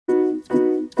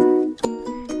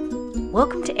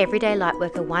Welcome to Everyday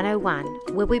Lightworker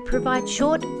 101, where we provide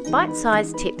short,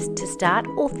 bite-sized tips to start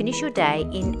or finish your day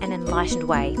in an enlightened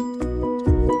way.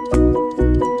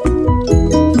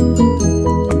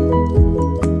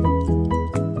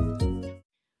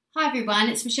 Hi everyone,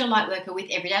 it's Michelle Lightworker with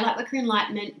Everyday Lightworker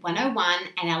Enlightenment 101,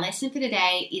 and our lesson for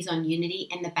today is on unity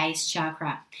and the base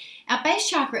chakra. Our base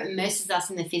chakra immerses us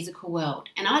in the physical world,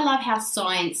 and I love how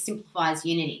science simplifies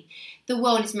unity. The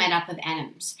world is made up of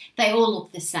atoms. They all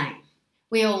look the same.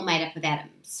 We're all made up of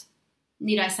atoms.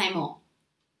 Need I say more?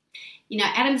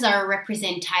 Atoms are a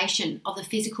representation of the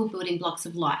physical building blocks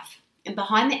of life. And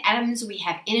behind the atoms, we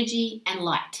have energy and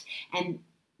light. And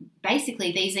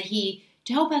basically, these are here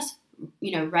to help us,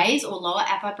 raise or lower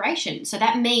our vibration. So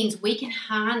that means we can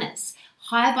harness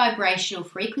high vibrational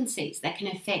frequencies that can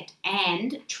affect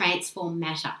and transform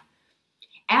matter.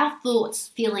 Our thoughts,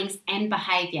 feelings, and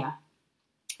behavior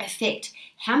affect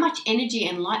how much energy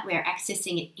and light we're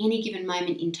accessing at any given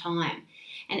moment in time.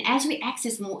 And as we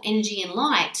access more energy and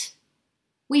light,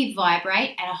 we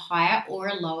vibrate at a higher or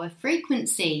a lower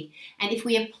frequency. And if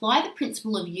we apply the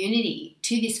principle of unity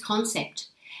to this concept,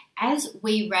 as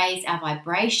we raise our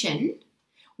vibration,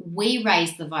 we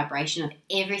raise the vibration of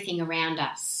everything around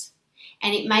us.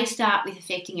 And it may start with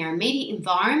affecting our immediate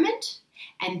environment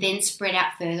and then spread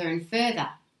out further and further,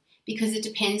 because it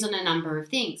depends on a number of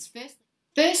things.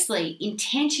 Firstly,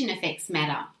 intention affects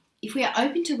matter. If we are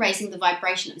open to raising the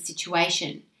vibration of a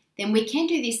situation, then we can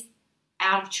do this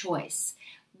out of choice.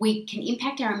 We can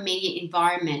impact our immediate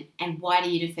environment and wider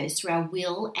universe through our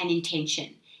will and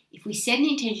intention. If we set an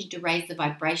intention to raise the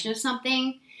vibration of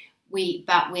something,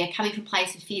 but we are coming from a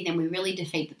place of fear, then we really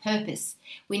defeat the purpose.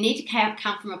 We need to come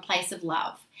from a place of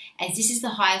love, as this is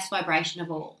the highest vibration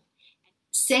of all.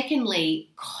 Secondly,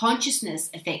 consciousness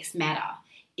affects matter.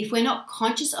 If we're not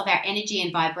conscious of our energy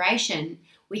and vibration,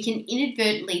 we can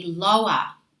inadvertently lower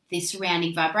the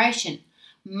surrounding vibration.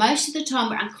 Most of the time,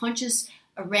 we're unconscious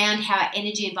around how our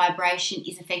energy and vibration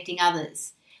is affecting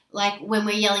others. Like when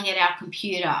we're yelling at our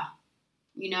computer,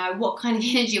 what kind of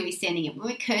energy are we sending it? When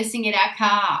we're cursing at our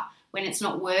car, when it's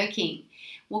not working,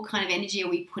 what kind of energy are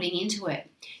we putting into it?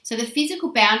 So the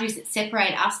physical boundaries that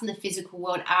separate us and the physical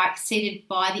world are exceeded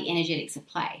by the energetics at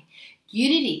play.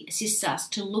 Unity assists us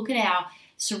to look at our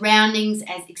surroundings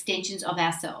as extensions of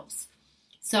ourselves.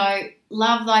 So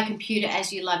love thy computer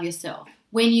as you love yourself.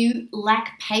 When you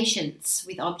lack patience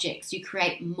with objects, you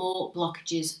create more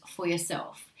blockages for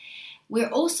yourself.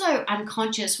 We're also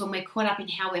unconscious when we're caught up in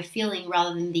how we're feeling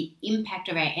rather than the impact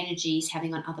of our energies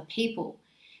having on other people.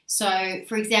 So,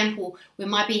 for example, we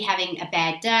might be having a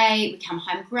bad day, we come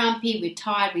home grumpy, we're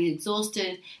tired, we're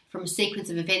exhausted from a sequence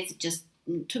of events that just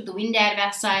took the wind out of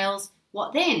our sails.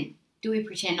 What then? Do we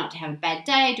pretend not to have a bad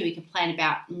day? Do we complain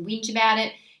about and whinge about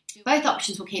it? Both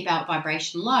options will keep our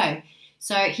vibration low.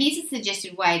 So here's a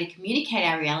suggested way to communicate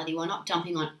our reality while not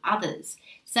dumping on others.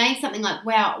 Saying something like,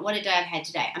 wow, what a day I've had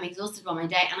today. I'm exhausted by my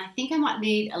day and I think I might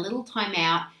need a little time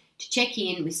out to check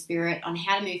in with spirit on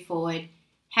how to move forward.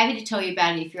 Happy to tell you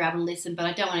about it if you're able to listen, but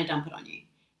I don't want to dump it on you.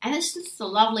 And it's just a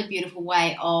lovely, beautiful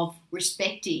way of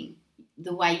respecting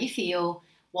the way you feel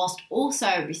whilst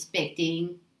also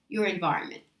respecting your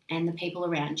environment and the people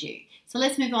around you. So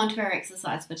let's move on to our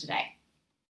exercise for today.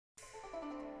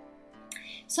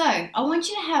 So I want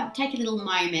you to take a little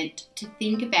moment to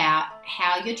think about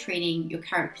how you're treating your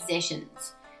current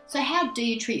possessions. So how do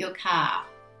you treat your car,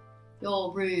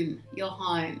 your room, your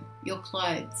home, your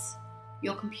clothes,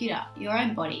 your computer, your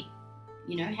own body?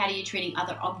 How are you treating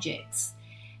other objects?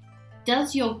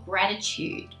 Does your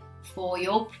gratitude for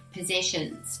your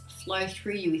possessions flow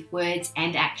through you with words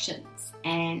and actions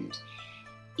and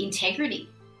integrity?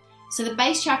 So the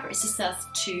base chakra assists us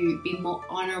to be more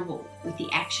honourable with the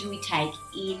action we take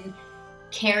in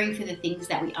caring for the things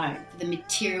that we own, for the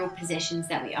material possessions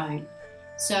that we own.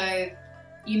 So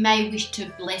you may wish to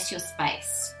bless your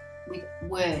space with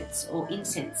words or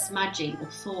incense, smudging or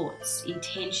thoughts,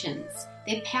 intentions.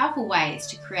 They're powerful ways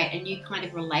to create a new kind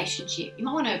of relationship. You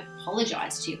might want to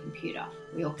apologise to your computer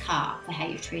or your car for how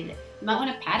you've treated it. You might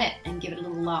want to pat it and give it a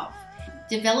little love.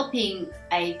 Developing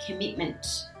a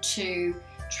commitment to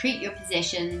treat your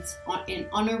possessions in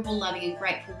honourable, loving and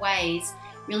grateful ways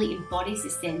really embodies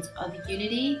this sense of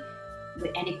unity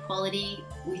and equality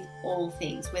with all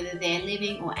things. Whether they're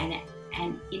living or an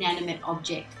inanimate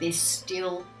object, they're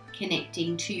still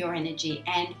connecting to your energy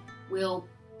and will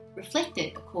reflect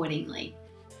it accordingly.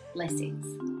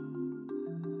 Blessings.